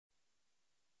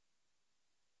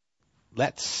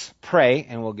Let's pray,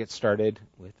 and we'll get started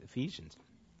with Ephesians.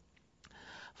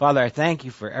 Father, I thank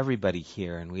you for everybody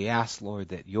here, and we ask, Lord,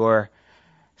 that your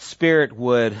Spirit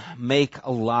would make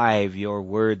alive your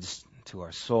words to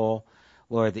our soul.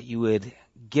 Lord, that you would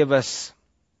give us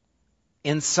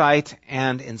insight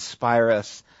and inspire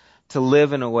us to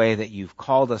live in a way that you've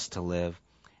called us to live.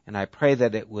 And I pray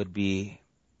that it would be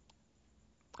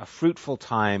a fruitful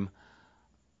time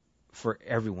for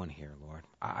everyone here, Lord.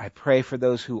 I pray for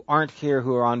those who aren't here,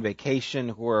 who are on vacation,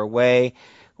 who are away,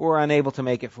 who are unable to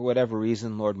make it for whatever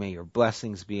reason. Lord, may your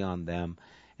blessings be on them,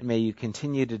 and may you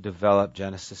continue to develop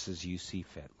Genesis as you see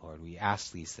fit, Lord. We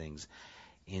ask these things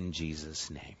in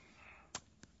Jesus' name.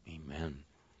 Amen.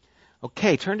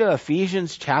 Okay, turn to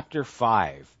Ephesians chapter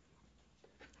 5.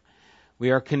 We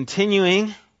are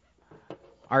continuing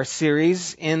our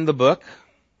series in the book,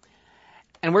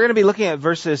 and we're going to be looking at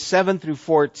verses 7 through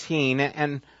 14,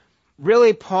 and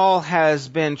really Paul has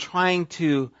been trying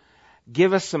to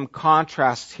give us some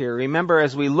contrast here. Remember,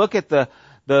 as we look at the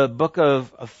book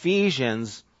of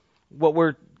Ephesians, what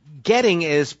we're getting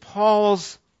is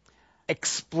Paul's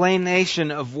explanation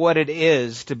of what it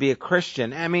is to be a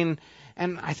Christian. And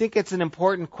I think it's an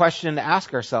important question to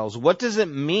ask ourselves. What does it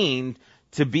mean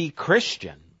to be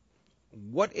Christian?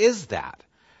 What is that?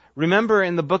 Remember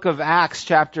in the book of Acts,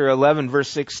 chapter 11, verse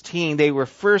 16, they were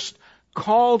first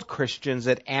called Christians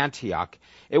at Antioch.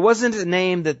 It wasn't a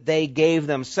name that they gave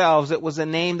themselves. It was a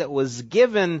name that was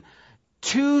given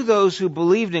to those who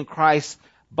believed in Christ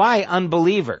by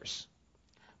unbelievers,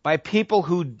 by people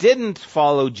who didn't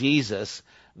follow Jesus.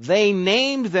 They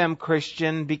named them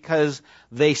Christian because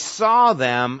they saw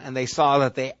them and they saw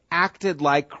that they acted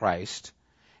like Christ.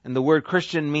 And the word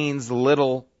Christian means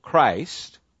little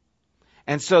Christ.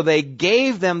 And so they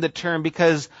gave them the term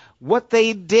because what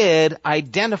they did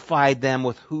identified them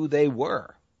with who they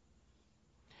were.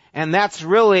 And that's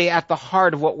really at the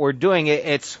heart of what we're doing.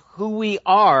 It's who we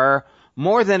are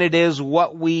more than it is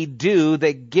what we do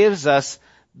that gives us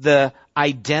the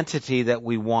identity that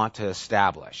we want to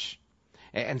establish.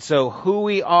 And so who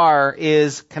we are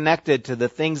is connected to the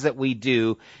things that we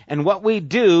do, and what we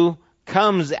do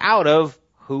comes out of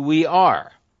who we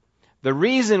are. The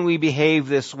reason we behave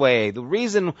this way, the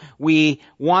reason we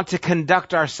want to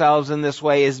conduct ourselves in this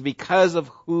way is because of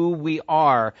who we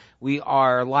are. We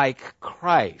are like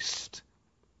Christ,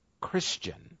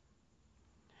 Christian.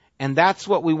 And that's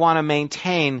what we want to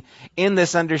maintain in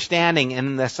this understanding and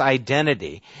in this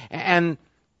identity. And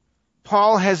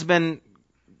Paul has been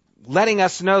letting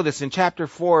us know this in chapter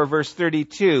 4, verse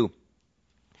 32.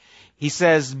 He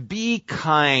says, "Be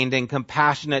kind and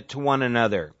compassionate to one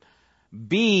another."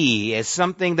 Be is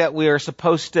something that we are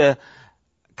supposed to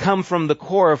come from the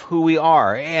core of who we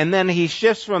are. And then he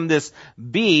shifts from this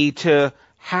be to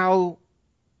how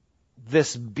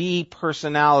this be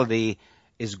personality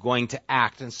is going to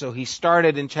act. And so he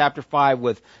started in chapter 5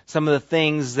 with some of the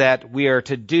things that we are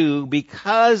to do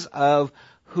because of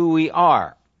who we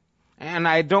are. And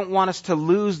I don't want us to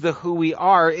lose the who we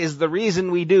are is the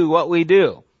reason we do what we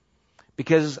do.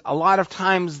 Because a lot of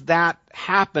times that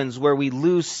happens where we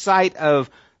lose sight of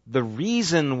the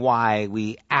reason why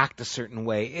we act a certain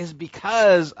way is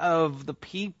because of the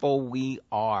people we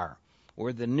are,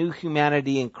 or the new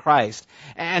humanity in Christ.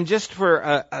 And just for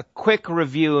a quick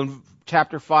review in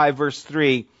chapter 5, verse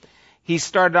 3, he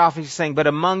started off saying, "But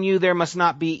among you there must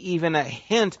not be even a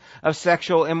hint of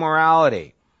sexual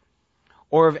immorality,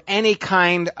 or of any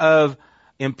kind of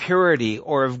impurity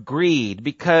or of greed,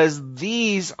 because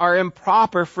these are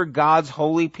improper for God's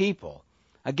holy people."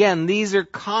 Again, these are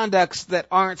conducts that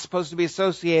aren't supposed to be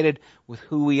associated with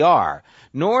who we are.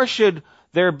 Nor should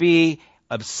there be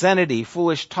obscenity,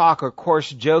 foolish talk, or coarse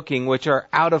joking, which are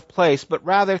out of place, but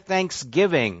rather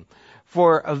thanksgiving.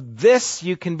 For of this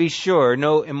you can be sure,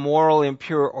 no immoral,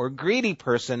 impure, or greedy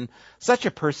person, such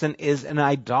a person is an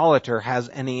idolater,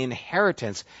 has any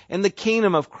inheritance in the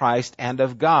kingdom of Christ and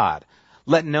of God.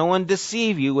 Let no one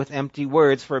deceive you with empty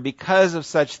words, for because of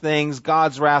such things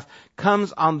God's wrath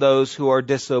comes on those who are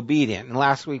disobedient. And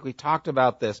last week we talked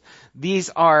about this.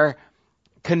 These are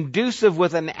conducive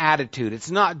with an attitude. It's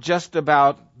not just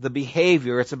about the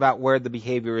behavior, it's about where the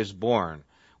behavior is born.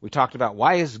 We talked about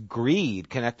why is greed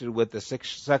connected with the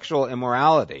sexual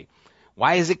immorality?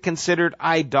 Why is it considered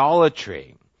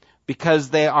idolatry? Because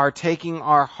they are taking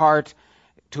our heart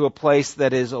to a place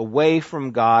that is away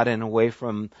from God and away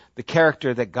from the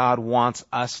character that God wants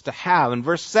us to have. In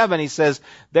verse 7 he says,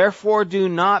 "Therefore do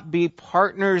not be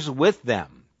partners with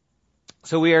them."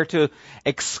 So we are to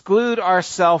exclude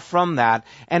ourselves from that.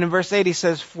 And in verse 8 he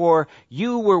says, "For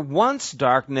you were once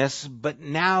darkness, but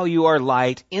now you are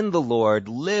light in the Lord.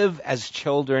 Live as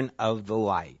children of the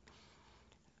light."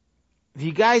 Have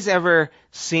you guys ever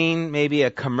seen maybe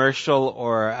a commercial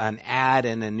or an ad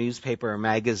in a newspaper or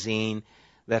magazine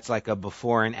that's like a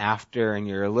before and after, and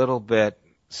you're a little bit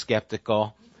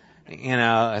skeptical?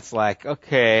 It's like,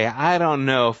 okay, I don't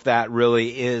know if that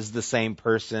really is the same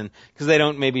person, because they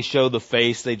don't maybe show the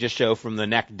face, they just show from the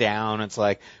neck down. It's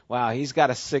like, wow, he's got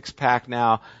a six-pack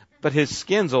now, but his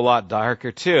skin's a lot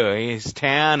darker too. He's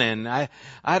tan, and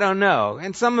I don't know.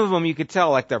 And some of them you could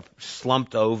tell, like, they're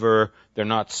slumped over, they're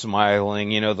not smiling,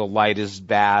 the light is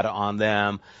bad on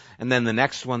them. And then the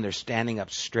next one, they're standing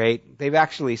up straight. They've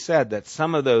actually said that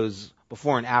some of those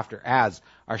before and after ads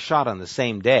are shot on the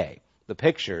same day, the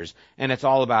pictures, and it's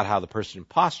all about how the person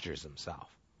postures himself.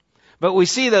 But we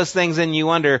see those things and you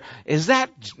wonder, is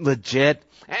that legit?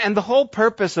 And the whole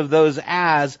purpose of those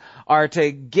ads are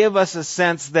to give us a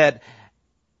sense that,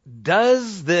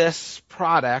 does this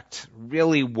product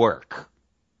really work?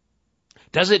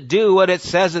 Does it do what it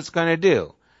says it's going to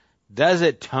do? Does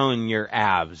it tone your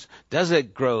abs? Does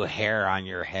it grow hair on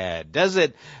your head? Does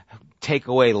it take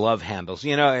away love handles?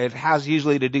 It has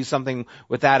usually to do something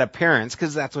with that appearance,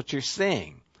 because that's what you're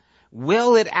seeing.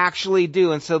 Will it actually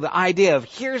do? And so the idea of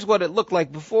here's what it looked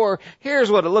like before,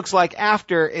 here's what it looks like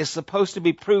after is supposed to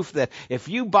be proof that if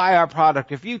you buy our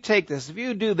product, if you take this, if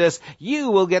you do this,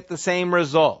 you will get the same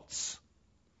results.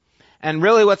 And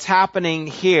really what's happening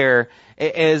here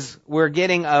is we're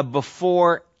getting a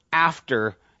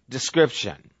before-after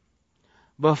description.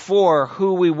 Before,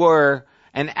 who we were,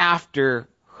 and after,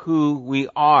 who we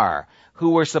are,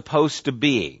 who we're supposed to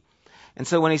be. And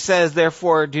so when he says,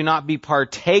 therefore, do not be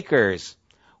partakers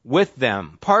with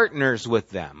them, partners with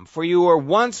them. For you were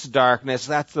once darkness,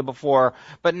 that's the before,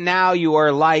 but now you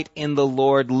are light in the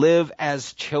Lord. Live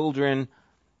as children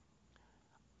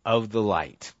of the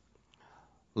light.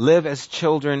 Live as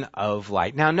children of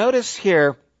light. Now notice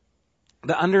here,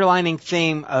 the underlining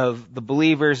theme of the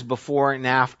believers before and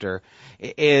after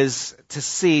is to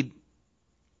see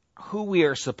who we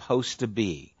are supposed to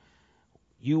be.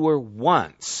 You were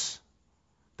once.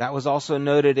 That was also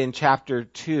noted in chapter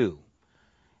 2.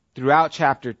 Throughout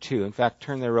chapter 2, in fact,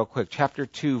 turn there real quick. Chapter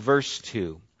 2, verse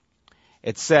 2.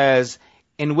 It says,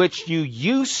 in which you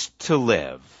used to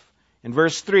live. In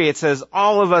verse 3, it says,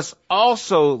 all of us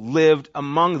also lived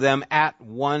among them at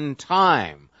one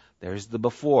time. There's the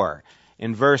before.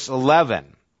 In verse 11,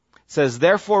 it says,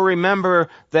 therefore remember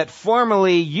that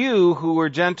formerly you who were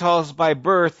Gentiles by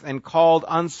birth and called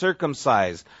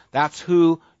uncircumcised. That's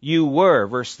who you were.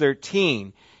 Verse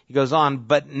 13, he goes on,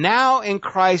 but now in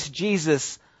Christ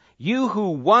Jesus, you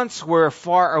who once were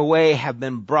far away have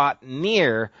been brought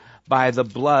near by the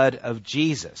blood of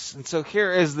Jesus. And so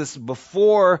here is this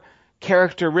before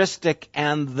characteristic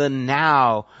and the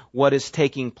now, what is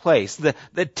taking place.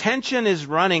 The tension is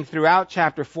running throughout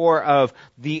chapter 4 of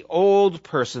the old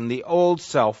person, the old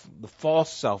self, the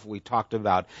false self we talked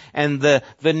about, and the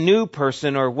new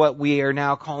person, or what we are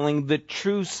now calling the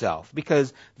true self,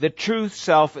 because the true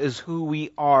self is who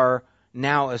we are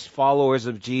now as followers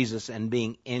of Jesus and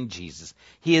being in Jesus.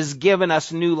 He has given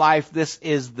us new life. This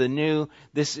is the new,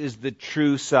 this is the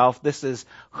true self. This is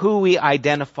who we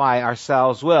identify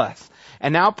ourselves with.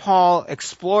 And now Paul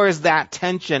explores that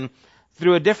tension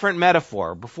through a different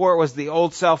metaphor. Before it was the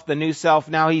old self, the new self.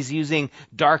 Now he's using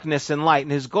darkness and light.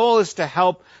 And his goal is to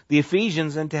help the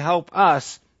Ephesians and to help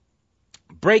us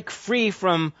break free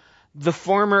from the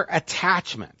former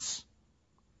attachments.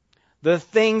 The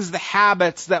things, the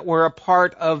habits that were a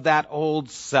part of that old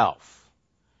self.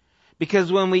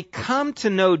 Because when we come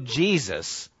to know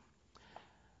Jesus,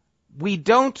 we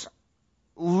don't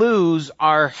lose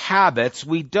our habits.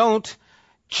 We don't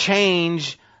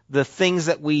change the things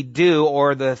that we do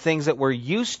or the things that we're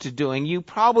used to doing. You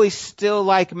probably still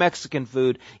like Mexican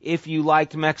food if you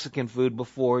liked Mexican food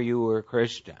before you were a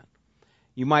Christian.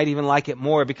 You might even like it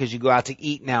more because you go out to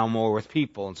eat now more with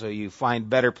people, and so you find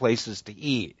better places to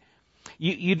eat.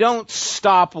 You don't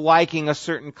stop liking a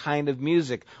certain kind of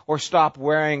music or stop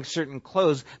wearing certain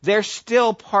clothes. They're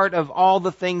still part of all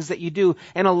the things that you do.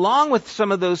 And along with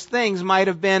some of those things might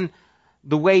have been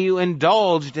the way you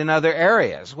indulged in other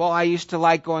areas. Well, I used to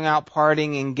like going out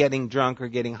partying and getting drunk or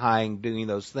getting high and doing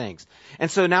those things. And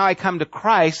so now I come to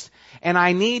Christ and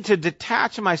I need to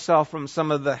detach myself from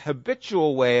some of the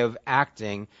habitual way of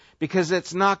acting because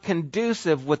it's not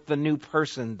conducive with the new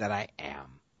person that I am.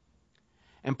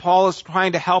 And Paul is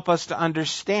trying to help us to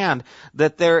understand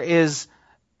that there is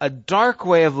a dark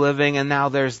way of living and now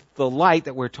there's the light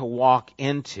that we're to walk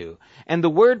into. And the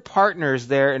word partners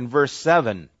there in verse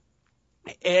 7,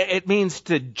 it means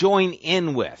to join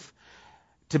in with,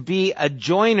 to be a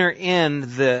joiner in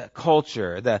the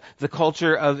culture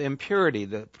of impurity,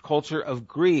 the culture of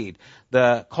greed,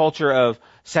 the culture of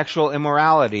sexual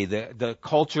immorality, the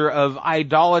culture of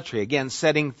idolatry, again,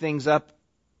 setting things up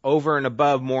over and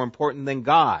above more important than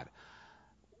God.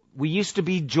 We used to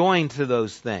be joined to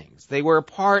those things. They were a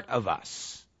part of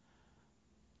us.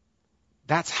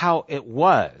 That's how it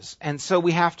was. And so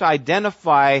we have to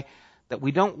identify that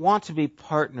we don't want to be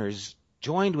partners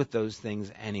joined with those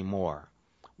things anymore.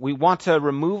 We want to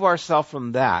remove ourselves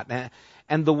from that.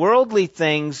 And the worldly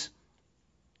things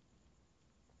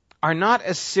are not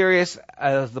as serious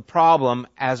as the problem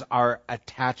as our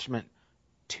attachment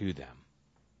to them.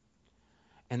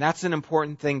 And that's an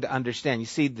important thing to understand. You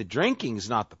see, the drinking is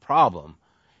not the problem.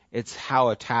 It's how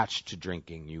attached to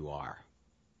drinking you are.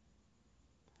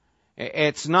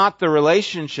 It's not the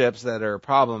relationships that are a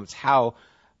problem. It's how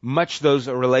much those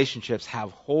relationships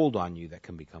have hold on you that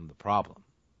can become the problem.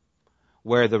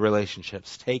 Where the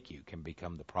relationships take you can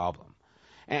become the problem.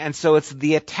 And so it's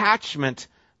the attachment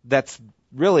that's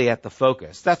really at the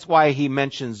focus. That's why he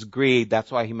mentions greed.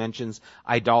 That's why he mentions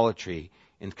idolatry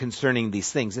in concerning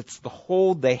these things. It's the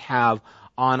hold they have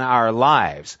on our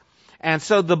lives. And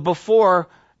so the before,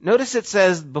 notice it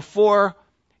says before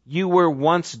you were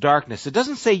once darkness. It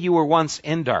doesn't say you were once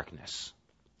in darkness.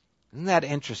 Isn't that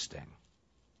interesting?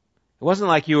 It wasn't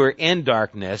like you were in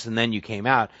darkness and then you came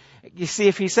out. You see,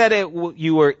 if he said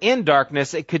you were in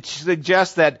darkness, it could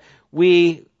suggest that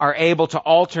we are able to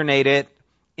alternate it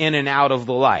in and out of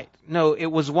the light. No, it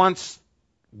was once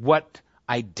what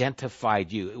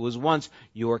identified you. It was once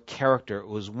your character. It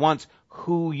was once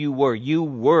who you were. You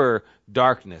were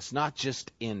darkness, not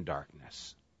just in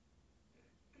darkness.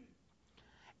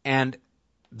 And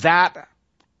that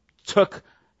took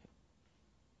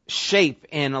shape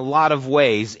in a lot of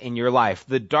ways in your life.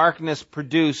 The darkness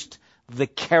produced the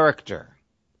character.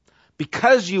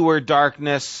 Because you were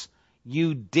darkness,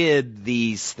 you did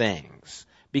these things.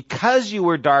 Because you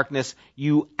were darkness,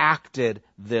 you acted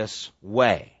this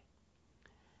way.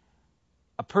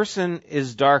 A person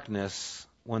is darkness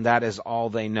when that is all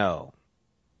they know.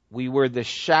 We were the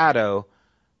shadow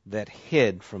that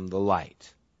hid from the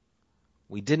light.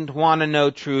 We didn't want to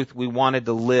know truth. We wanted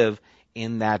to live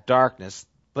in that darkness.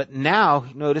 But now,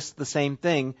 notice the same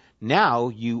thing. Now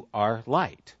you are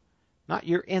light. Not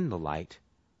you're in the light.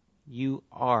 You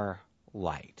are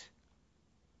light.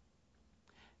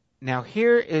 Now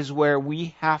here is where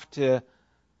we have to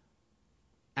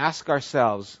ask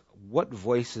ourselves, what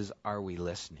voices are we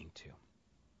listening to?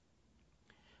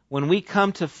 When we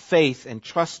come to faith and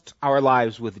trust our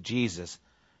lives with Jesus,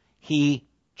 He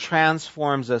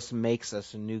transforms us, makes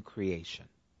us a new creation.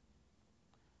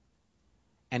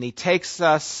 And He takes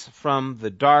us from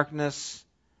the darkness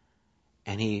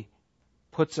and He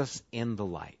puts us in the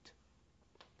light.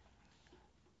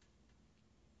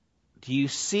 Do you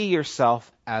see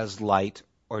yourself as light,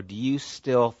 or do you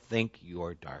still think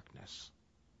you're darkness?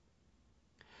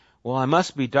 Well, I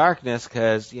must be darkness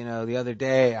because, the other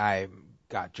day I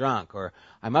got drunk, or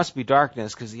I must be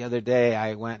darkness because the other day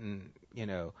I went and,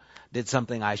 did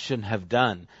something I shouldn't have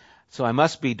done. So I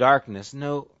must be darkness.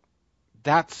 No,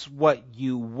 that's what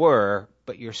you were,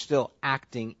 but you're still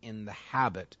acting in the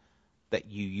habit that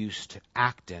you used to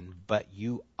act in, but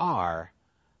you are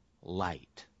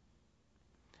light.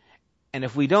 And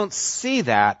if we don't see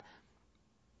that,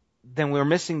 then we're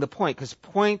missing the point, because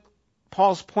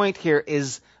Paul's point here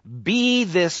is be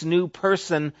this new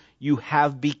person you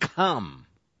have become.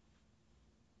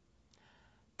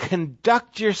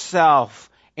 Conduct yourself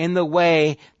in the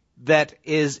way that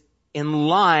is in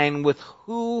line with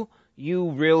who you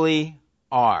really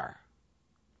are.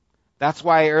 That's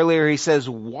why earlier he says,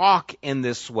 walk in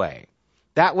this way.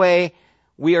 That way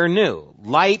we are new.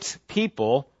 Light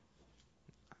people,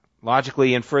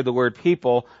 logically infer the word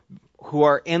people, who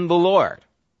are in the Lord.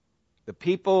 The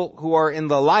people who are in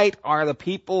the light are the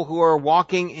people who are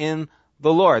walking in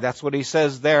the Lord. That's what he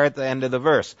says there at the end of the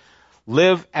verse.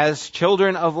 Live as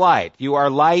children of light. You are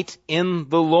light in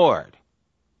the Lord.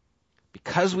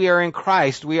 Because we are in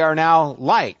Christ, we are now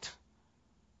light.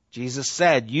 Jesus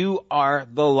said, you are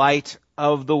the light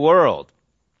of the world.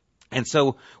 And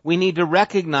so we need to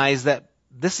recognize that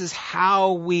this is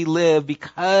how we live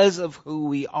because of who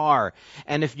we are.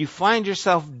 And if you find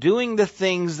yourself doing the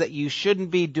things that you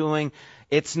shouldn't be doing,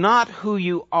 it's not who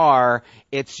you are,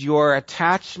 it's your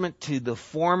attachment to the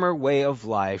former way of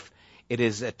life. It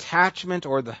is attachment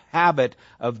or the habit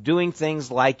of doing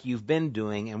things like you've been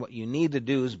doing, and what you need to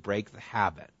do is break the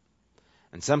habit.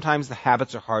 And sometimes the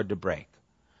habits are hard to break.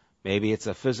 Maybe it's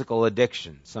a physical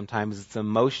addiction. Sometimes it's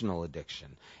emotional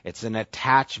addiction. It's an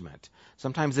attachment.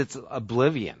 Sometimes it's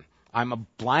oblivion. I'm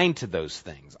blind to those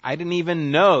things. I didn't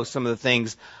even know some of the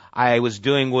things I was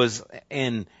doing was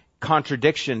in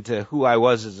contradiction to who I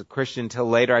was as a Christian until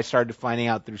later I started finding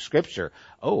out through Scripture.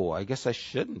 Oh, I guess I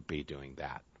shouldn't be doing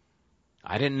that.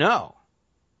 I didn't know.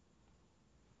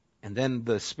 And then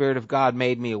the Spirit of God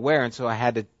made me aware, and so I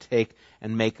had to take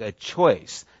and make a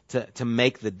choice to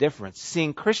make the difference.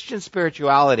 Seeing Christian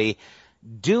spirituality,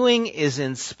 doing is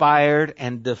inspired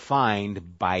and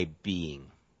defined by being.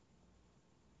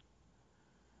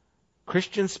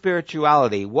 Christian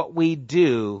spirituality, what we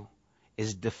do,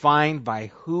 is defined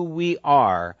by who we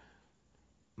are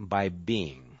by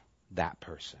being that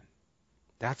person.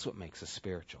 That's what makes us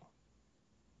spiritual.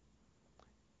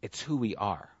 It's who we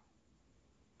are.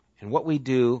 And what we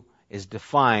do is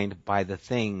defined by the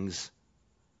things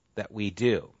that we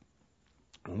do.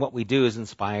 And what we do is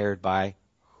inspired by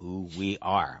who we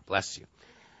are. Bless you.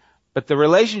 But the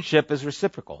relationship is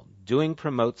reciprocal. Doing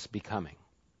promotes becoming.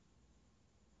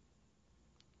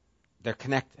 They're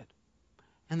connected.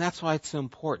 And that's why it's so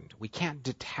important. We can't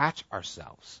detach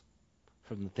ourselves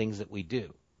from the things that we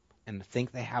do and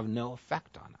think they have no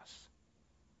effect on us.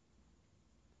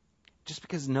 Just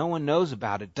because no one knows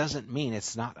about it doesn't mean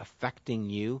it's not affecting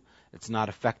you. It's not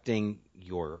affecting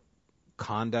your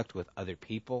conduct with other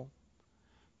people.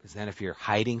 Because then if you're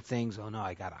hiding things, oh no,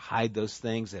 I got to hide those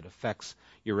things, it affects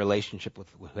your relationship with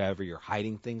whoever you're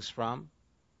hiding things from.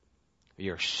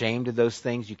 You're ashamed of those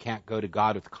things. You can't go to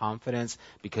God with confidence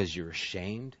because you're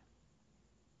ashamed.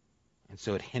 And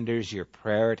so it hinders your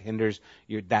prayer. It hinders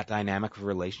that dynamic of a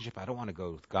relationship. I don't want to go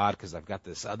with God because I've got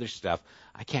this other stuff.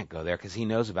 I can't go there because He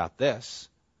knows about this.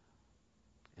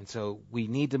 And so we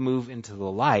need to move into the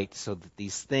light so that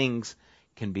these things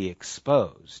can be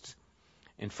exposed.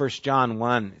 In 1 John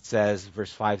 1, it says,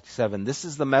 verse 5-7, "This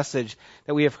is the message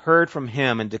that we have heard from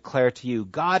Him and declare to you.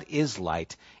 God is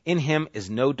light. In Him is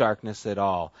no darkness at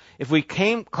all. If we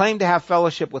claim to have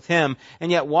fellowship with Him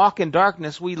and yet walk in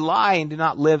darkness, we lie and do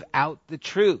not live out the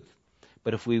truth.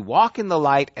 But if we walk in the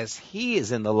light as He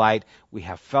is in the light, we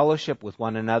have fellowship with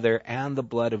one another, and the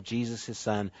blood of Jesus, His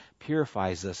Son,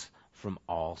 purifies us from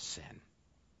all sin."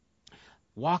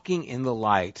 Walking in the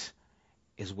light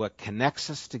is what connects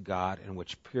us to God and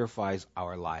which purifies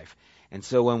our life. And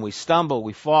so when we stumble,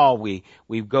 we fall, we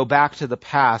go back to the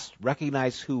past,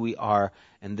 recognize who we are,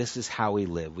 and this is how we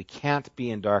live. We can't be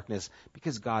in darkness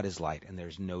because God is light and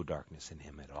there's no darkness in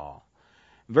Him at all.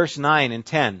 Verse 9 and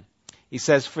 10, he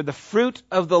says, "For the fruit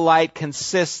of the light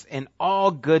consists in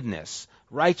all goodness,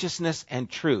 righteousness, and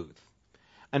truth.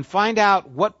 And find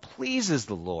out what pleases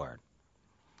the Lord."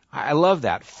 I love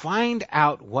that. Find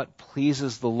out what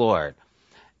pleases the Lord.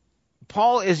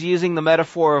 Paul is using the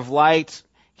metaphor of light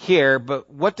here, but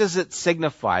what does it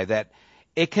signify? That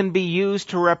it can be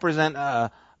used to represent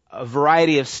a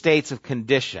variety of states of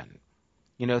condition.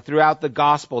 You know, throughout the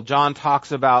gospel, John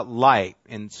talks about light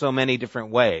in so many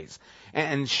different ways.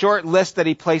 And short list that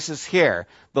he places here,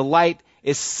 the light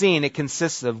is seen. It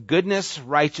consists of goodness,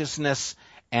 righteousness,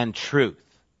 and truth.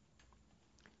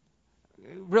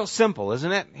 Real simple,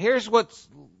 isn't it? Here's what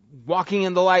walking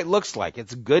in the light looks like.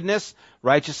 It's goodness,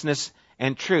 righteousness,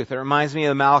 and truth. It reminds me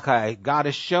of Malachi. God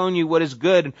has shown you what is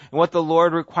good and what the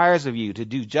Lord requires of you, to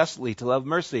do justly, to love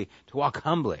mercy, to walk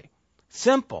humbly.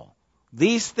 Simple.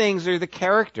 These things are the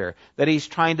character that He's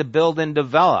trying to build and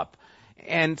develop.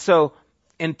 And so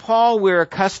in Paul, we're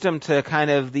accustomed to kind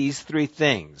of these three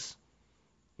things.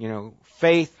 You know,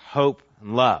 faith, hope,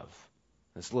 and love.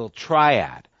 This little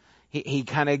triad. He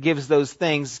kind of gives those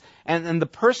things, and the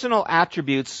personal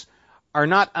attributes are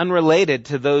not unrelated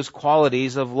to those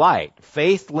qualities of light.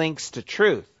 Faith links to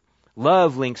truth.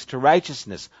 Love links to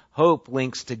righteousness. Hope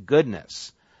links to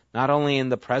goodness, not only in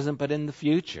the present but in the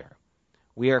future.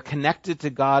 We are connected to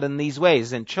God in these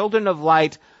ways, and children of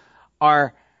light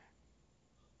are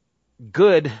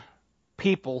good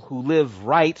people who live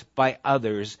right by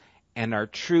others and are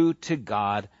true to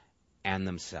God and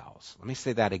themselves. Let me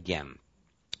say that again.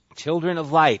 Children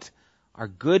of light are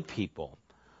good people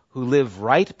who live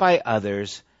right by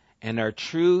others and are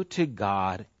true to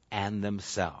God and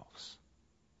themselves.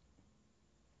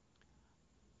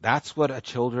 That's what a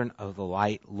children of the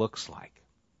light looks like.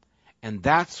 And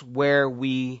that's where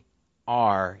we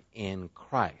are in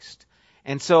Christ.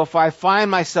 And so if I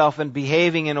find myself in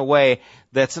behaving in a way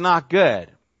that's not good,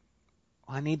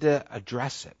 well, I need to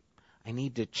address it. I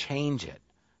need to change it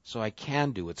so I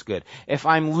can do what's good. If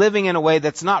I'm living in a way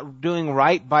that's not doing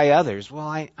right by others, well,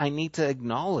 I need to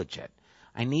acknowledge it.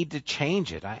 I need to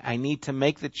change it. I need to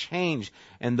make the change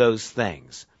in those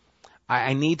things.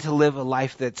 I need to live a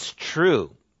life that's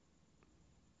true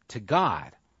to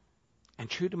God and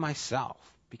true to myself,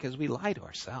 because we lie to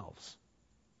ourselves.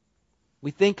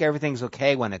 We think everything's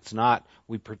okay when it's not.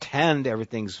 We pretend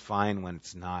everything's fine when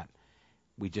it's not.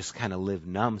 We just kind of live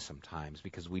numb sometimes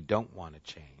because we don't want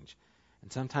to change.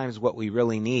 And sometimes what we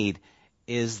really need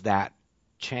is that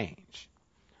change.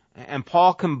 And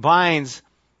Paul combines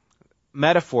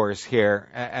metaphors here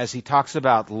as he talks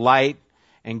about light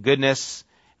and goodness,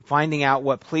 finding out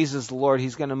what pleases the Lord.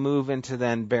 He's going to move into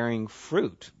then bearing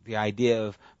fruit, the idea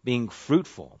of being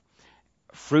fruitful,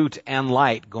 fruit and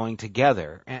light going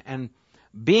together. And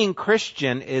being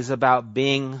Christian is about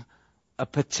being a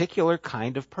particular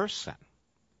kind of person,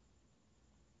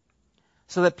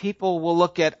 so that people will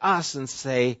look at us and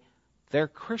say, they're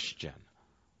Christian.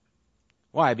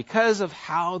 Why? Because of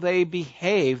how they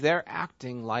behave, they're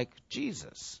acting like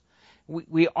Jesus.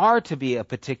 We are to be a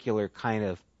particular kind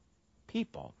of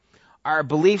people. Our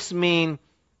beliefs mean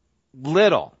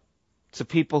little to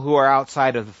people who are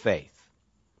outside of the faith.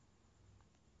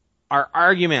 Our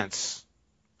arguments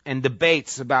and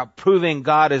debates about proving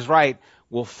God is right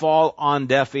will fall on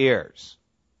deaf ears.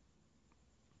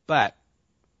 But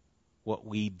what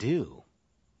we do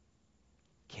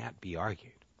can't be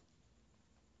argued.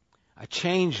 A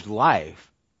changed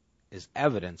life is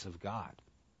evidence of God.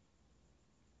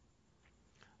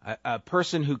 A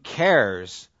person who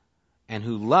cares and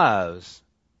who loves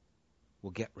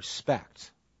will get respect.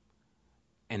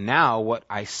 And now what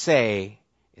I say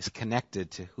is connected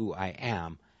to who I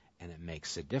am, and it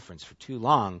makes a difference. For too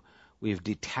long, we've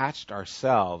detached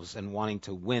ourselves and wanting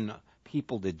to win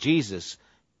people to Jesus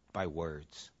by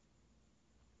words.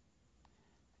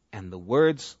 And the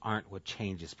words aren't what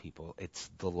changes people. It's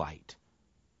the light.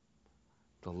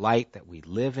 The light that we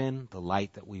live in, the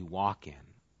light that we walk in,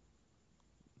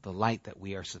 the light that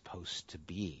we are supposed to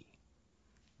be.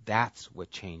 That's what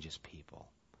changes people.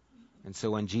 And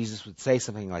so when Jesus would say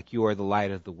something like, you are the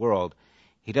light of the world,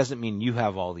 he doesn't mean you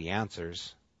have all the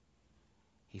answers.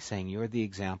 He's saying you're the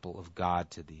example of God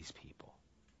to these people.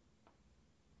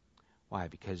 Why?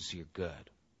 Because you're good.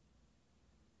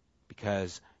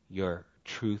 Because you're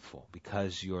truthful,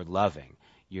 because you're loving,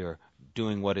 you're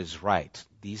doing what is right.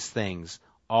 These things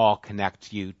all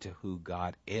connect you to who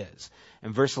God is.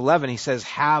 In verse 11, he says,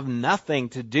 have nothing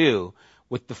to do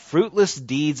with the fruitless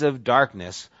deeds of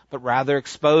darkness, but rather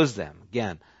expose them.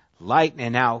 Again, light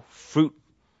and now fruit.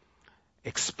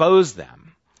 Expose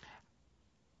them.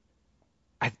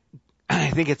 I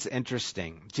think it's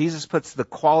interesting. Jesus puts the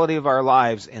quality of our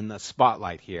lives in the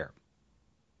spotlight here.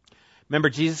 Remember,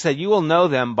 Jesus said, you will know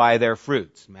them by their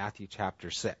fruits. Matthew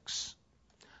chapter 6.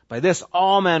 By this,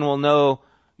 all men will know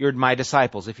you're my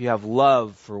disciples if you have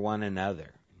love for one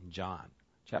another. In John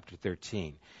chapter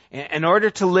 13. In order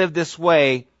to live this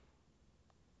way,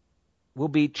 we'll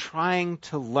be trying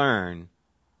to learn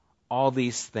all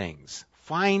these things.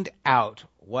 Find out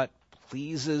what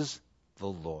pleases the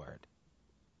Lord.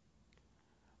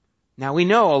 Now, we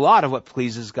know a lot of what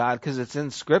pleases God because it's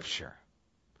in Scripture.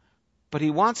 But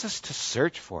he wants us to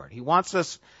search for it. He wants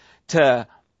us to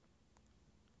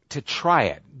try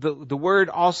it. The word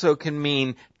also can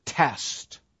mean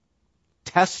test.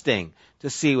 Testing to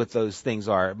see what those things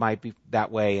are. It might be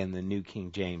that way in the New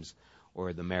King James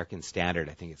or the American Standard.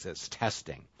 I think it says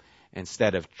testing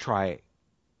instead of try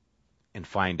and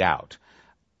find out.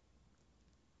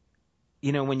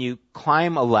 You know, when you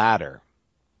climb a ladder,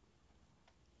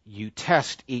 you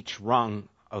test each rung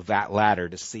of that ladder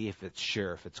to see if it's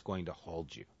sure, if it's going to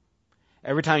hold you.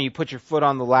 Every time you put your foot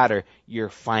on the ladder, you're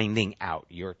finding out,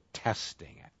 you're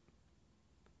testing it.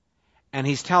 And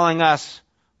he's telling us,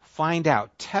 find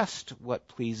out, test what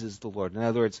pleases the Lord. In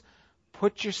other words,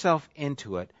 put yourself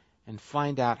into it and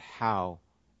find out how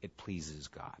it pleases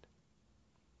God.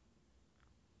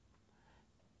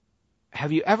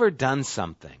 Have you ever done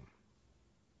something,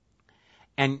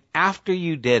 and after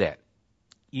you did it,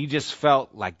 you just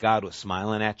felt like God was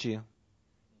smiling at you?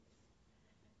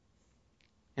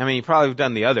 I mean, you probably have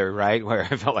done the other, right? Where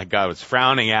I felt like God was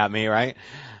frowning at me, right?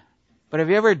 But have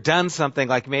you ever done something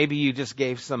like maybe you just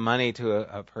gave some money to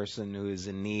a person who is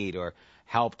in need or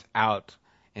helped out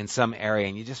in some area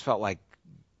and you just felt like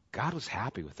God was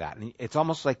happy with that? And it's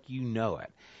almost like you know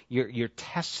it. You're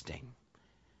testing.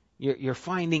 You're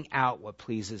finding out what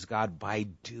pleases God by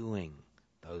doing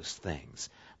those things,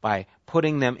 by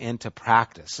putting them into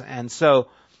practice. And so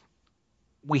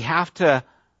we have to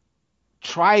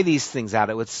try these things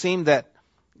out. It would seem that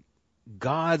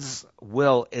God's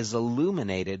will is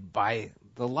illuminated by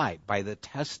the light, by the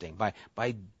testing,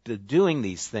 by the doing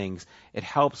these things. It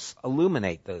helps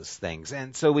illuminate those things.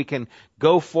 And so we can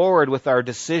go forward with our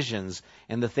decisions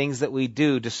and the things that we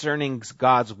do, discerning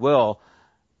God's will,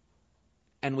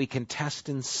 and we can test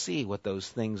and see what those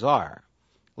things are.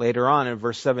 Later on in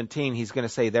verse 17, he's going to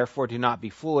say, therefore do not be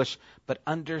foolish, but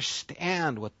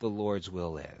understand what the Lord's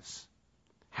will is.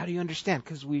 How do you understand?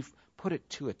 Because we've put it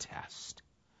to a test.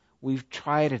 We've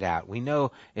tried it out. We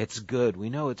know it's good. We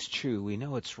know it's true. We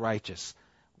know it's righteous.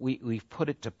 We've put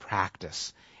it to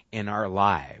practice in our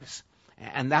lives.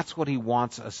 And that's what he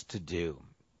wants us to do.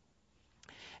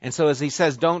 And so as he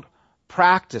says, don't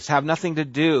practice, have nothing to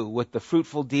do with the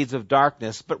fruitful deeds of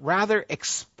darkness, but rather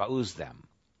expose them.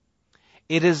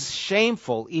 It is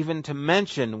shameful even to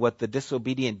mention what the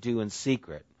disobedient do in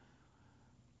secret.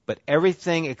 But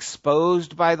everything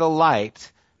exposed by the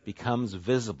light becomes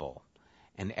visible,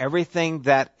 and everything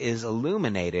that is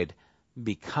illuminated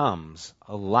becomes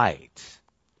a light.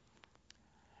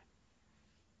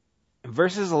 In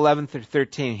verses 11 through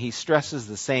 13, he stresses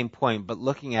the same point, but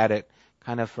looking at it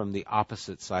kind of from the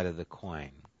opposite side of the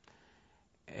coin.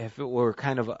 If it were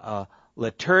kind of a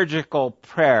liturgical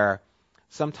prayer,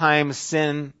 sometimes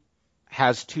sin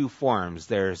has two forms.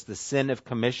 There's the sin of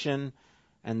commission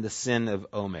and the sin of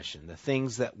omission. The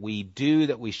things that we do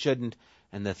that we shouldn't,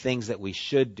 and the things that we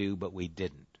should do but we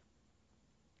didn't.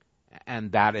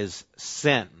 And that is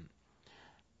sin.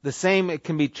 The same it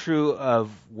can be true of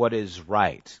what is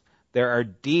right. There are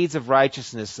deeds of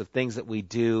righteousness of things that we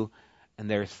do, and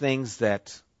there are things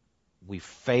that we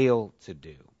fail to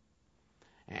do.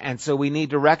 And so we need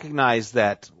to recognize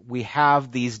that we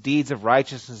have these deeds of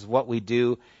righteousness, what we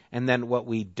do, and then what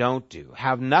we don't do.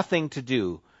 Have nothing to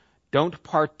do. Don't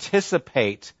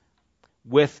participate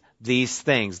with these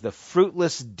things, the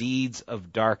fruitless deeds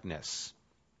of darkness.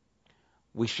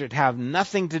 We should have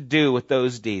nothing to do with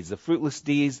those deeds, the fruitless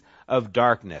deeds of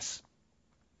darkness,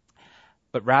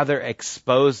 but rather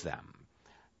expose them.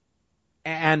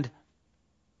 And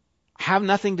have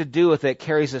nothing to do with it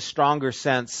carries a stronger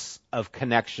sense of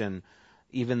connection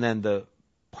even than the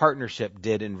partnership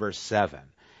did in verse 7.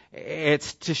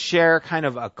 It's to share kind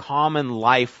of a common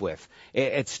life with.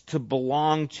 It's to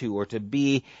belong to or to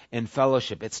be in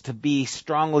fellowship. It's to be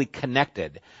strongly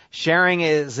connected. Sharing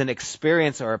is an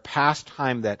experience or a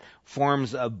pastime that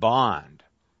forms a bond.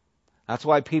 That's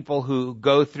why people who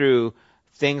go through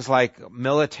things like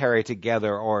military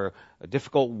together or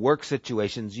difficult work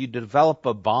situations, you develop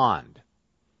a bond.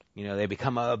 You know, they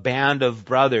become a band of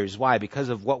brothers. Why? Because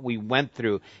of what we went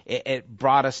through. It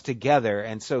brought us together.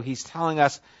 And so he's telling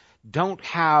us, don't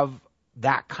have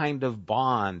that kind of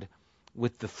bond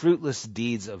with the fruitless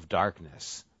deeds of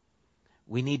darkness.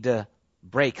 We need to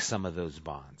break some of those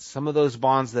bonds. Some of those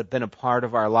bonds that have been a part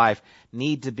of our life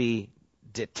need to be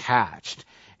detached.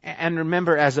 And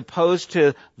remember, as opposed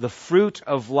to the fruit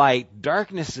of light,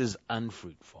 darkness is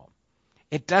unfruitful.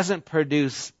 It doesn't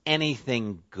produce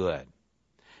anything good.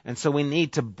 And so we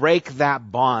need to break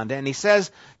that bond. And he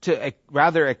says to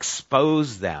rather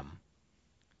expose them.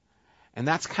 And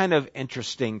that's kind of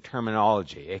interesting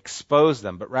terminology. Expose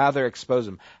them, but rather expose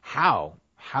them. How?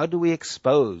 How do we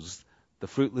expose the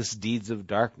fruitless deeds of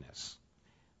darkness?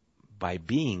 By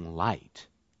being light.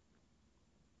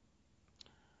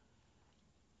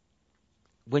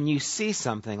 When you see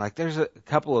something, like there's a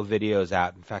couple of videos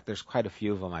out, in fact there's quite a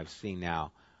few of them I've seen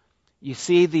now. You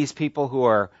see these people who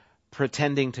are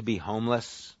pretending to be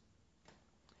homeless,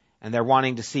 and they're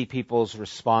wanting to see people's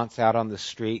response out on the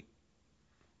street.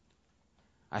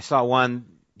 I saw one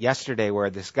yesterday where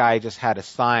this guy just had a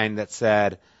sign that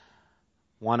said,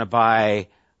 want to buy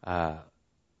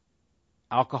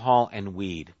alcohol and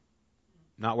weed.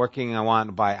 Not working, I want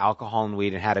to buy alcohol and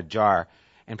weed, and had a jar.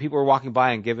 And people were walking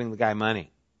by and giving the guy money.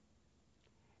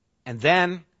 And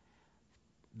then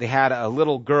they had a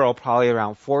little girl, probably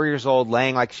around 4 years old,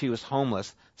 laying like she was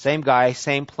homeless. Same guy,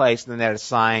 same place, and then they had a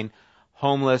sign,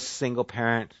 homeless, single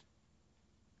parent,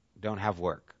 don't have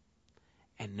work.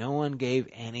 And no one gave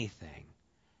anything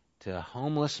to a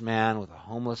homeless man with a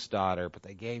homeless daughter, but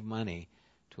they gave money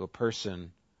to a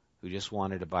person who just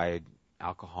wanted to buy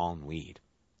alcohol and weed.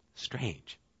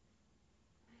 Strange.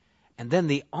 And then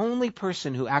the only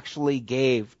person who actually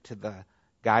gave to the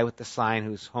guy with the sign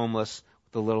who's homeless,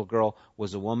 with the little girl,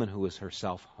 was a woman who was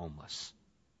herself homeless.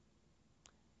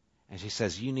 And she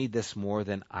says, you need this more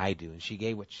than I do. And she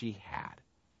gave what she had.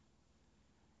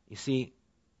 You see,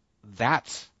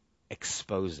 that's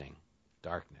exposing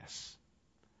darkness.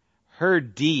 Her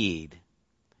deed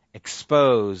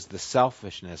exposed the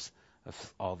selfishness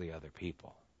of all the other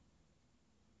people.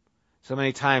 So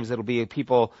many times it'll be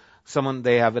people,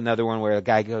 they have another one where a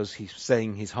guy goes, he's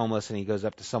saying he's homeless, and he goes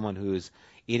up to someone who's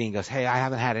eating and goes, hey, I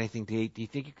haven't had anything to eat. Do you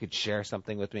think you could share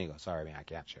something with me? He goes, sorry, man, I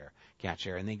can't share.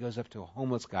 And then he goes up to a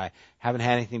homeless guy, haven't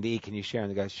had anything to eat, can you share?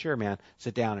 And the guy goes, sure, man,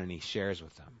 sit down, and he shares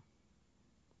with them.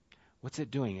 What's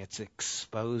it doing? It's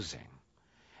exposing.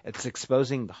 It's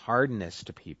exposing the hardness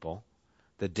to people,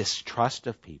 the distrust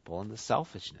of people, and the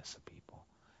selfishness of people.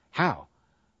 How?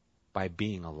 By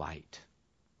being a light.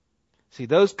 See,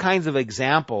 those kinds of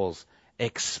examples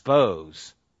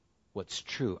expose what's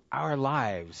true. Our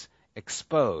lives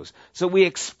expose. So we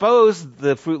expose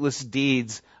the fruitless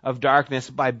deeds of darkness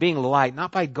by being light,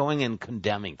 not by going and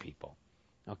condemning people.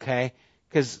 Okay?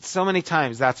 Because so many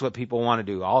times that's what people want to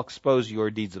do. I'll expose your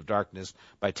deeds of darkness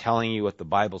by telling you what the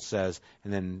Bible says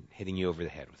and then hitting you over the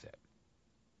head with it.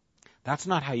 That's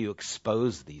not how you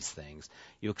expose these things.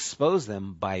 You expose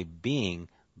them by being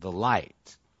the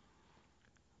light.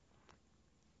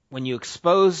 When you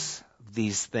expose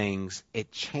these things,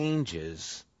 it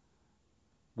changes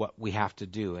what we have to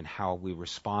do and how we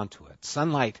respond to it.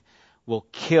 Sunlight will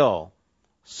kill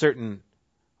certain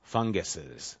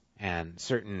funguses and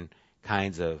certain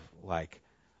kinds of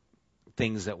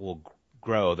things that will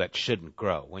grow that shouldn't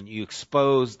grow. When you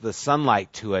expose the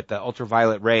sunlight to it, the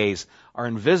ultraviolet rays are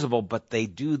invisible, but they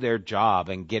do their job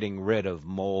in getting rid of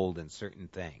mold and certain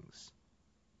things.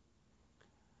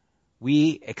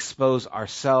 We expose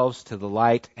ourselves to the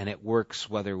light, and it works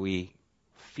whether we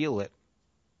feel it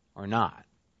or not.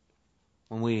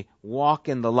 When we walk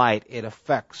in the light, it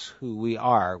affects who we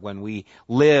are. When we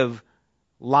live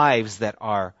lives that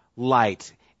are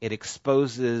light, it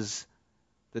exposes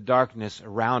the darkness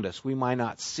around us. We might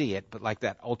not see it, but like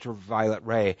that ultraviolet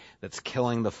ray that's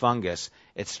killing the fungus,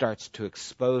 it starts to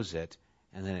expose it,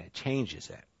 and then it changes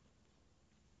it.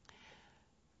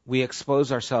 We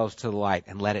expose ourselves to the light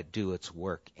and let it do its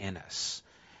work in us.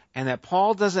 And that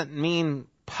Paul doesn't mean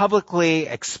publicly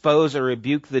expose or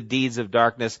rebuke the deeds of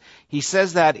darkness. He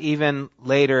says that even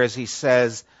later as he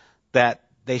says that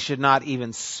they should not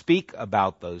even speak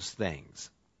about those things.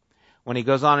 When he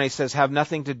goes on and he says, have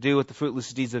nothing to do with the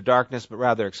fruitless deeds of darkness, but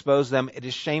rather expose them. It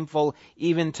is shameful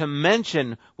even to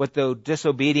mention what the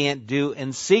disobedient do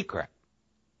in secret.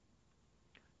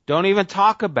 Don't even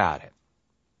talk about it.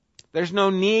 There's no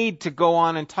need to go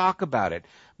on and talk about it.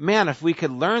 Man, if we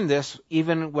could learn this,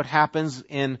 even what happens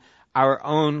in our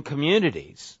own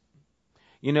communities.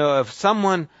 You know, if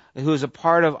someone who is a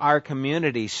part of our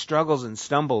community struggles and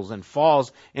stumbles and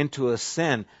falls into a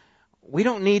sin, we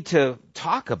don't need to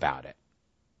talk about it.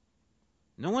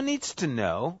 No one needs to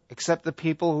know except the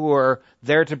people who are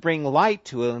there to bring light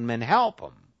to them and help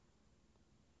them.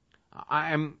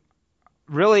 I'm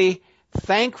really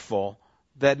thankful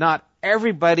that not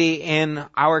everybody in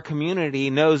our community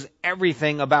knows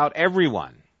everything about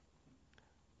everyone.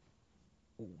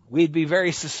 We'd be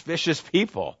very suspicious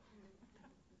people.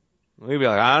 We'd be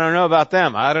like, I don't know about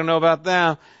them. I don't know about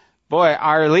them. Boy,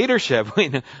 our leadership,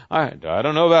 I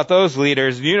don't know about those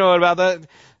leaders. You know about that?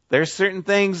 There's certain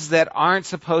things that aren't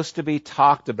supposed to be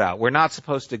talked about. We're not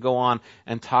supposed to go on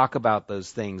and talk about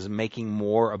those things, making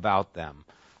more about them.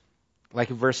 Like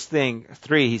in verse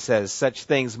 3, he says, such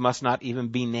things must not even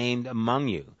be named among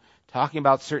you. Talking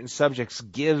about certain subjects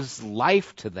gives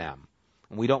life to them.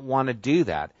 And we don't want to do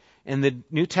that. In the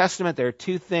New Testament, there are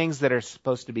two things that are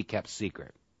supposed to be kept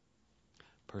secret.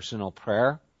 Personal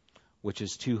prayer, which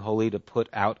is too holy to put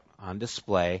out on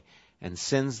display, and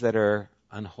sins that are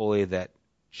unholy that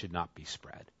should not be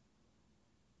spread.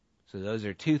 So those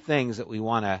are two things that we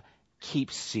want to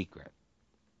keep secret.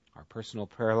 Our personal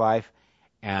prayer life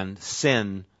and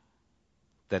sin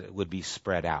that it would be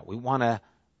spread out. We want to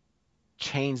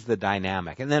change the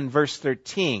dynamic. And then verse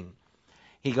 13,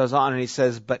 he goes on and he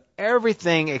says, but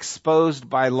everything exposed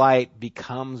by light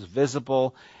becomes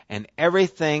visible, and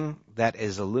everything that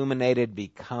is illuminated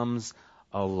becomes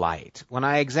a light. When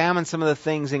I examine some of the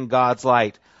things in God's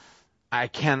light, I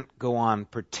can't go on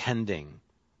pretending,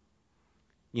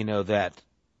 that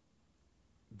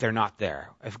they're not there.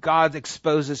 If God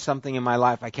exposes something in my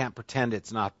life, I can't pretend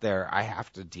it's not there. I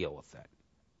have to deal with it.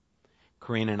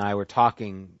 Karina and I were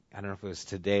talking, I don't know if it was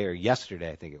today or yesterday,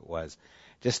 I think it was,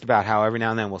 just about how every now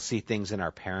and then we'll see things in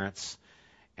our parents.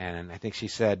 And I think she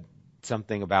said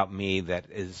something about me that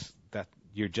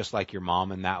you're just like your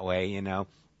mom in that way, in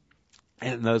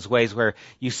those ways where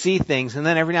you see things, and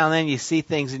then every now and then you see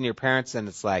things in your parents, and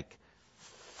it's like,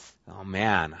 oh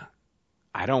man,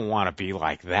 I don't want to be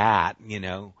like that,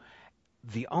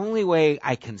 The only way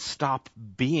I can stop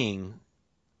being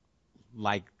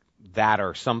like that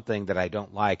or something that I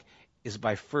don't like is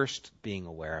by first being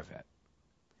aware of it.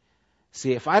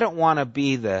 See, if I don't want to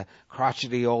be the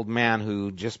crotchety old man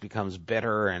who just becomes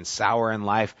bitter and sour in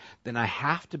life, then I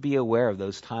have to be aware of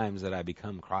those times that I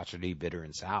become crotchety, bitter,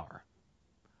 and sour.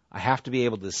 I have to be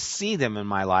able to see them in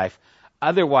my life.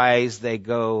 Otherwise, they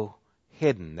go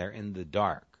hidden. They're in the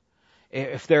dark.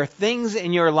 If there are things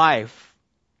in your life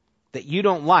that you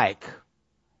don't like,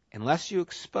 unless you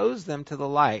expose them to the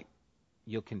light,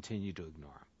 you'll continue to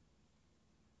ignore them.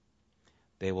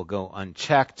 They will go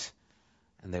unchecked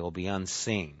and they will be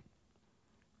unseen.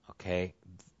 Okay?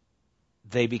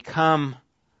 They become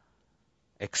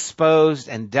exposed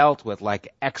and dealt with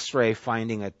like X-ray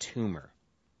finding a tumor.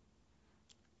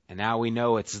 And now we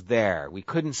know it's there. We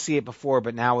couldn't see it before,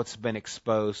 but now it's been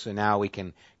exposed, so now we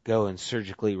can go and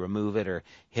surgically remove it or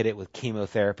hit it with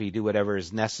chemotherapy, do whatever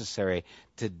is necessary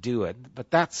to do it. But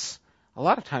that's a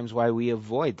lot of times why we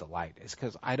avoid the light, is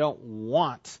because I don't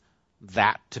want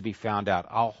that to be found out.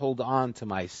 I'll hold on to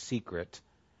my secret.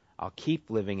 I'll keep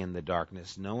living in the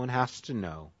darkness. No one has to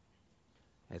know.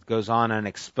 It goes on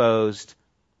unexposed,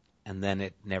 and then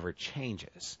it never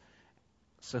changes.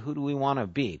 So who do we want to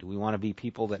be? Do we want to be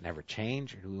people that never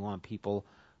change, or do we want people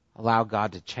allow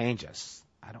God to change us?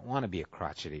 I don't want to be a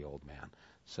crotchety old man.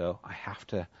 So I have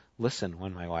to listen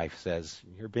when my wife says,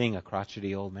 "You're being a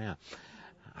crotchety old man."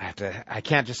 I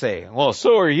can't just say, "Well,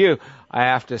 so are you." I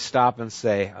have to stop and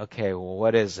say, "Okay, well,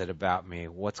 what is it about me?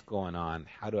 What's going on?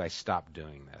 How do I stop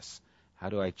doing this? How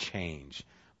do I change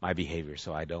my behavior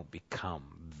so I don't become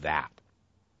that?"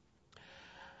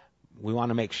 We want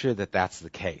to make sure that that's the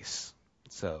case.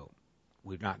 So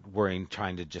we're not worrying,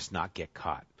 trying to just not get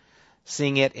caught.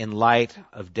 Seeing it in light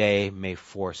of day may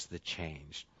force the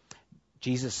change.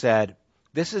 Jesus said,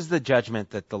 "This is the judgment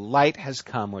that the light has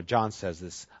come," or John says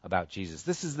this about Jesus.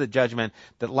 "This is the judgment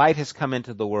that light has come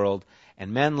into the world,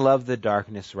 and men love the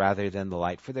darkness rather than the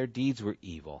light, for their deeds were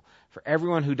evil. For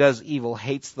everyone who does evil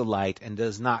hates the light and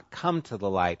does not come to the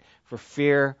light for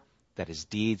fear that his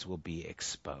deeds will be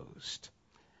exposed."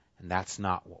 And that's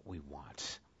not what we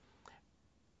want.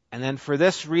 And then for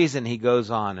this reason, he goes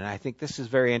on, and I think this is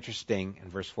very interesting in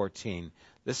verse 14.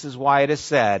 "This is why it is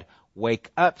said, 'Wake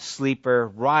up, sleeper,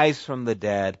 rise from the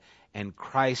dead, and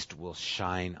Christ will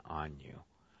shine on you.'"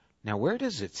 Now, where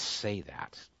does it say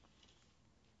that?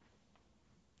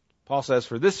 Paul says,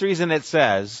 for this reason it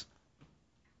says,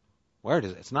 where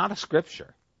does it? It's not a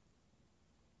scripture.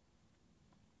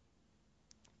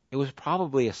 It was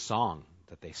probably a song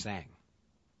that they sang.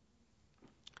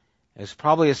 It was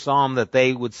probably a psalm that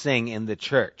they would sing in the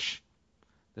church.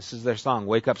 This is their song,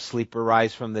 "Wake up, sleeper,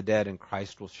 rise from the dead, and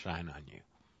Christ will shine on you."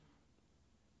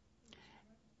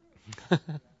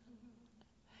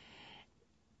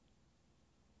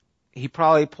 He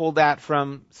probably pulled that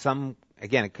from some,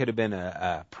 again, it could have been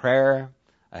a prayer,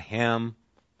 a hymn,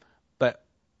 but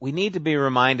we need to be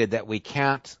reminded that we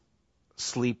can't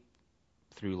sleep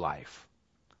through life.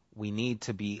 We need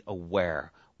to be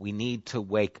aware. We need to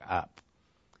wake up.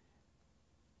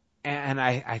 And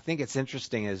I think it's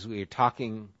interesting as we were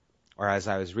talking, or as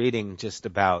I was reading just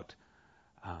about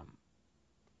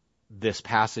this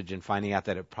passage and finding out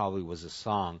that it probably was a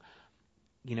song.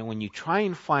 You know, when you try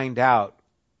and find out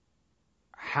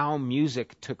how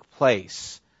music took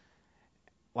place,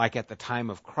 like at the time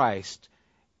of Christ,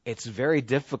 it's very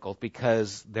difficult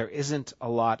because there isn't a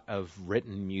lot of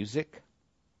written music.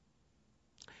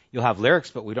 You'll have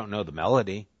lyrics, but we don't know the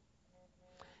melody.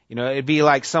 You know, it'd be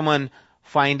like someone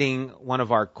finding one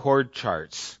of our chord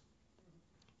charts,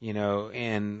 you know,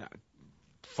 in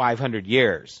 500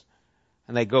 years.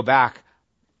 And they go back,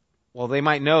 well, they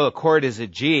might know a chord is a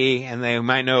G and they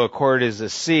might know a chord is a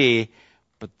C,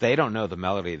 but they don't know the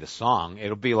melody of the song.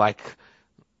 It'll be like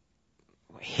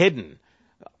hidden.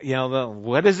 You know,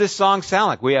 what does this song sound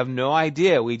like? We have no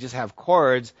idea. We just have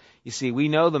chords. You see, we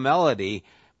know the melody,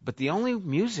 but the only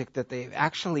music that they've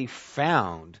actually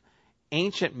found,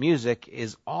 ancient music,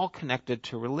 is all connected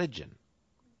to religion.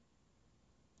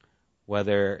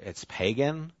 Whether it's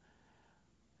pagan,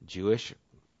 Jewish,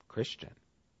 Christian.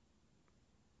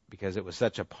 Because it was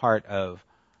such a part of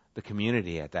the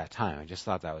community at that time. I just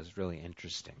thought that was really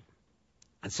interesting.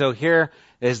 And so here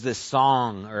is this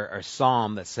song or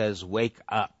psalm that says, "Wake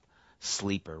up,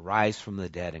 sleeper, rise from the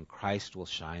dead, and Christ will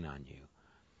shine on you."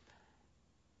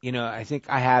 You know, I think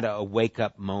I had a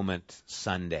wake-up moment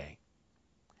Sunday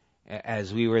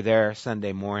as we were there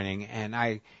Sunday morning. And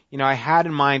I had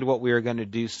in mind what we were going to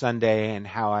do Sunday and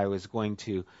how I was going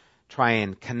to try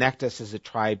and connect us as a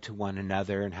tribe to one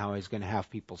another, and how I was going to have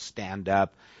people stand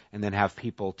up and then have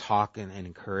people talk and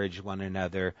encourage one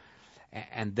another.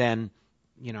 And then,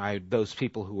 you know, those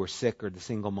people who were sick or the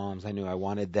single moms, I knew I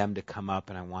wanted them to come up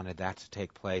and I wanted that to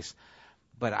take place.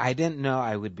 But I didn't know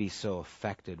I would be so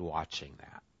affected watching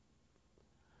that.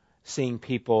 Seeing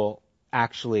people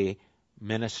actually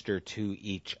minister to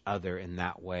each other in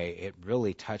that way, it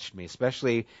really touched me,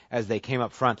 especially as they came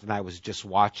up front and I was just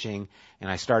watching and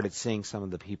I started seeing some of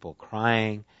the people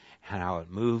crying and how it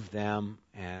moved them.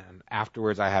 And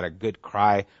afterwards I had a good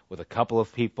cry with a couple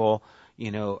of people,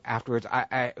 afterwards,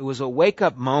 it was a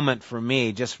wake-up moment for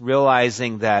me, just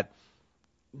realizing that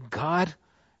God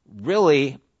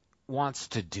really wants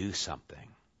to do something.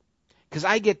 Because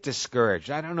I get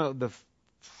discouraged. I don't know, the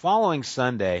following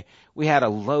Sunday, we had a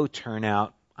low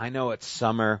turnout. I know it's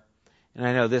summer, and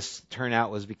I know this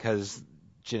turnout was because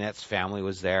Jeanette's family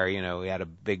was there. We had a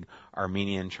big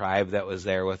Armenian tribe that was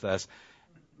there with us.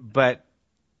 But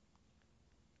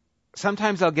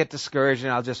sometimes I'll get discouraged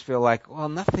and I'll just feel like, well,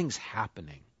 nothing's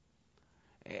happening.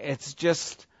 It's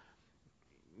just,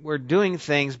 we're doing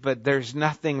things, but there's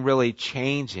nothing really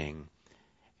changing.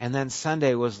 And then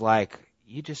Sunday was like,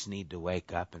 you just need to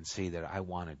wake up and see that I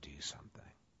want to do something.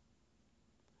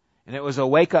 And it was a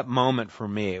wake-up moment for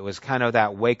me. It was kind of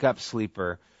that wake-up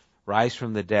sleeper, rise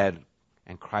from the dead,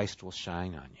 and Christ will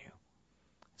shine on you.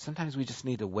 Sometimes we just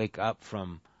need to wake up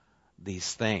from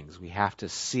these things. We have to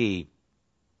see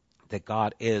that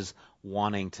God is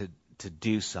wanting to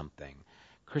do something.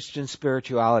 Christian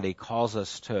spirituality calls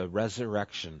us to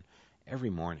resurrection every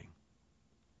morning.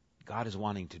 God is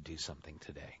wanting to do something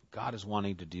today. God is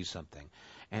wanting to do something.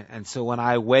 And so when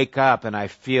I wake up and I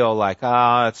feel like,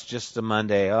 it's just a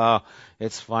Monday,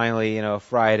 it's finally, a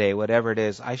Friday, whatever it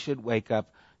is, I should wake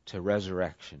up to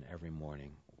resurrection every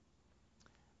morning.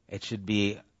 It should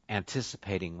be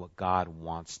anticipating what God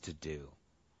wants to do.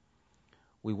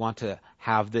 We want to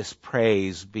have this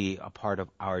praise be a part of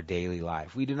our daily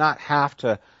life. We do not have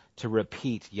to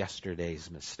repeat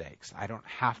yesterday's mistakes. I don't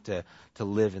have to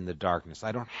live in the darkness.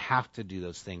 I don't have to do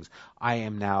those things. I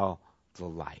am now the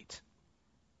light.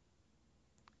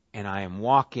 And I am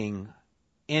walking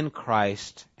in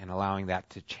Christ and allowing that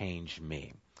to change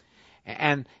me.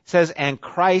 And it says, and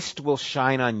Christ will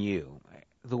shine on you.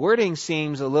 The wording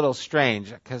seems a little strange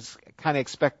because I kind of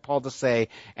expect Paul to say,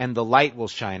 and the light will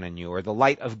shine on you, or the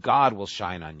light of God will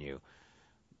shine on you.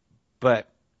 But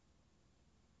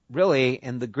really,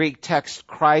 in the Greek text,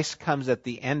 Christ comes at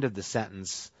the end of the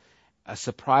sentence, a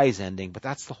surprise ending, but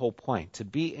that's the whole point. To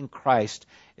be in Christ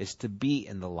is to be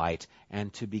in the light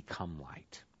and to become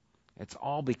light. It's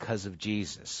all because of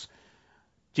Jesus.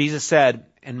 Jesus said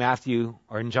in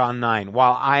John 9,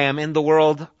 while I am in the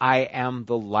world, I am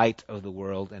the light of the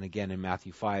world. And again in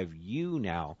Matthew 5, you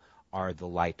now are the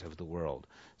light of the world.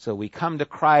 So we come to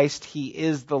Christ, He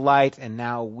is the light, and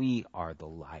now we are the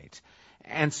light.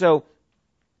 And so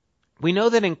we know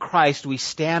that in Christ we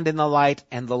stand in the light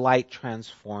and the light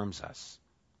transforms us.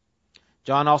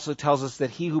 John also tells us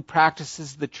that he who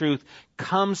practices the truth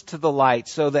comes to the light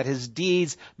so that his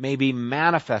deeds may be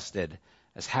manifested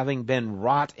as having been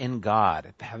wrought in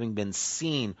God, having been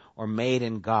seen or made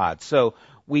in God. So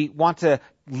we want to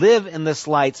live in this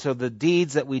light so the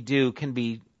deeds that we do can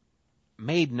be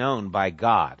made known by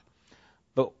God.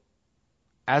 But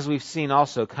as we've seen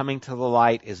also, coming to the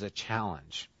light is a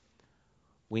challenge.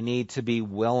 We need to be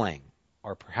willing,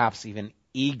 or perhaps even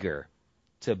eager,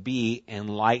 to be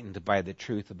enlightened by the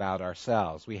truth about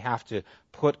ourselves. We have to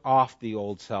put off the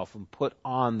old self and put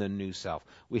on the new self.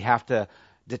 We have to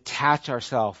detach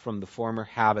ourselves from the former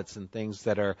habits and things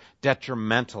that are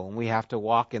detrimental, and we have to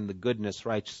walk in the goodness,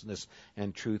 righteousness,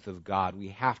 and truth of God. We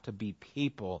have to be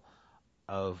people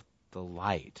of the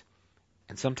light.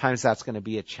 And sometimes that's going to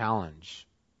be a challenge.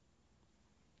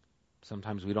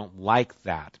 Sometimes we don't like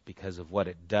that because of what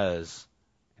it does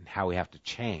and how we have to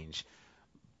change.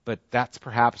 But that's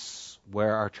perhaps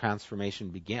where our transformation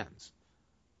begins,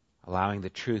 allowing the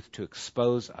truth to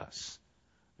expose us.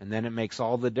 And then it makes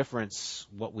all the difference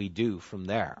what we do from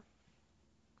there.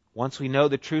 Once we know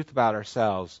the truth about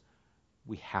ourselves,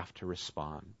 we have to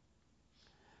respond.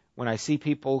 When I see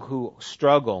people who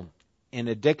struggle in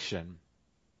addiction,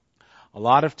 a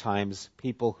lot of times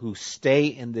people who stay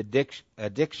in the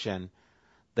addiction,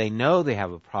 they know they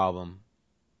have a problem,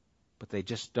 but they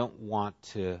just don't want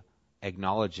to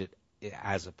acknowledge it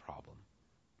as a problem.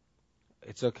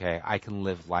 It's okay, I can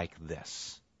live like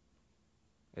this.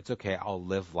 It's okay, I'll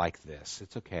live like this.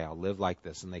 It's okay, I'll live like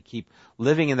this. And they keep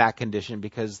living in that condition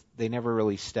because they never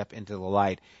really step into the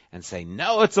light and say,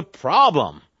 no, it's a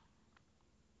problem.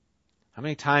 How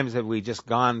many times have we just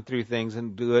gone through things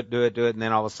and do it, and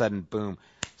then all of a sudden, boom,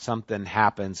 something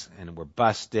happens and we're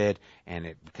busted and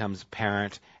it becomes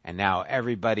apparent and now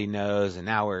everybody knows and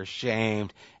now we're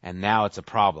ashamed and now it's a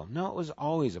problem. No, it was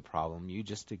always a problem. You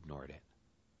just ignored it.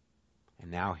 And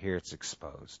now here it's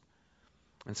exposed.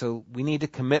 And so we need to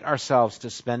commit ourselves to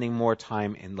spending more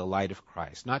time in the light of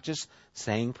Christ. Not just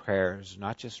saying prayers,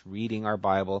 not just reading our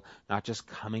Bible, not just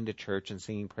coming to church and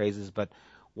singing praises, but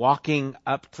walking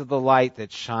up to the light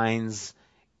that shines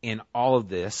in all of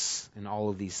this, in all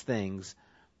of these things,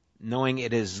 knowing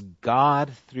it is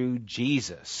God through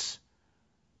Jesus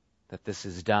that this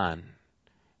is done.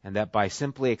 and that by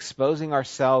simply exposing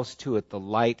ourselves to it, the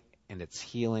light and its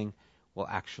healing will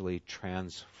actually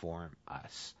transform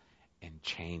us and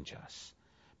change us.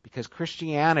 Because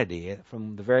Christianity,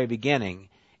 from the very beginning,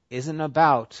 isn't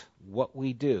about what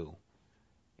we do.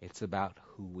 It's about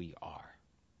who we are.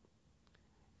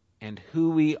 And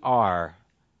who we are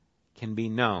can be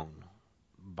known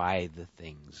by the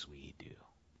things we do.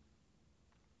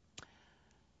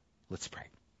 Let's pray.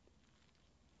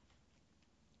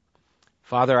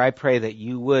 Father, I pray that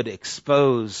you would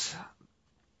expose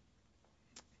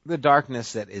the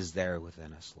darkness that is there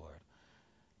within us, Lord.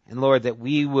 And Lord, that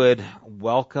we would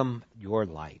welcome your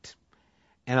light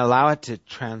and allow it to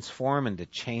transform and to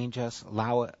change us,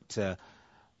 allow it to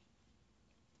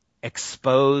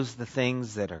expose the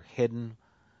things that are hidden.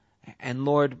 And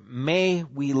Lord, may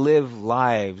we live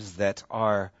lives that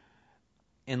are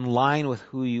in line with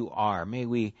who you are. May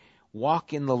we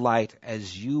walk in the light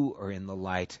as you are in the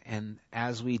light. And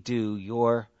as we do,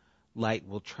 your light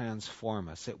will transform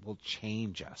us. It will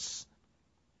change us.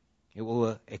 It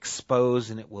will expose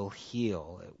and it will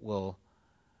heal. It will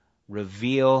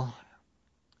reveal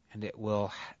and it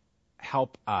will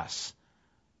help us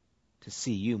to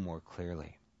see you more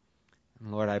clearly.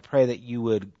 And Lord, I pray that you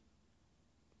would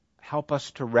help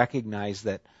us to recognize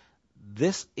that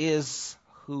this is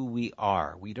who we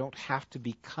are. We don't have to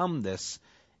become this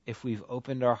if we've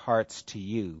opened our hearts to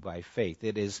you by faith.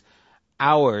 It is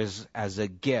ours as a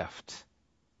gift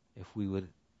if we would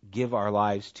give our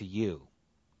lives to you.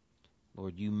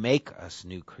 Lord, you make us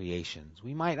new creations.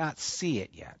 We might not see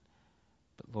it yet,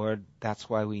 but Lord, that's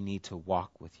why we need to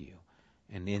walk with you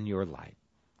and in your light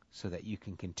so that you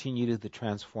can continue the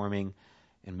transforming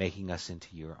and making us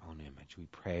into your own image. We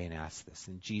pray and ask this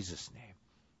in Jesus'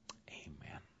 name.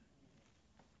 Amen.